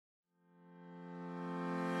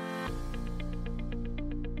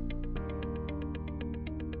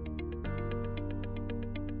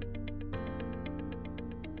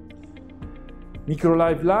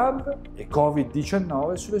Microlife Lab e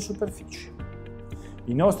Covid-19 sulle superfici.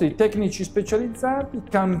 I nostri tecnici specializzati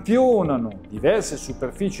campionano diverse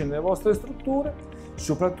superfici nelle vostre strutture,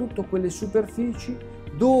 soprattutto quelle superfici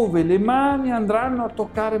dove le mani andranno a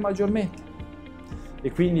toccare maggiormente.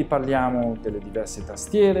 E quindi parliamo delle diverse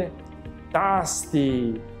tastiere,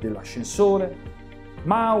 tasti dell'ascensore,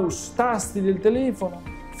 mouse, tasti del telefono,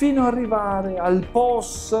 fino ad arrivare al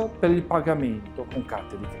POS per il pagamento con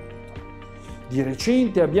carte di credito. Di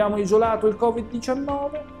recente abbiamo isolato il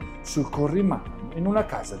Covid-19 sul corrimano in una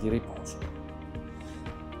casa di riposo.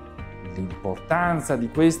 L'importanza di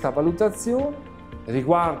questa valutazione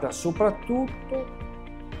riguarda soprattutto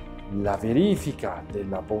la verifica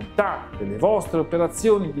della bontà delle vostre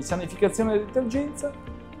operazioni di sanificazione e detergenza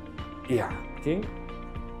e anche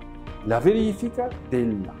la verifica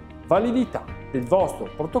della validità del vostro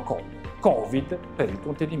protocollo Covid per il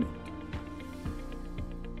contenimento.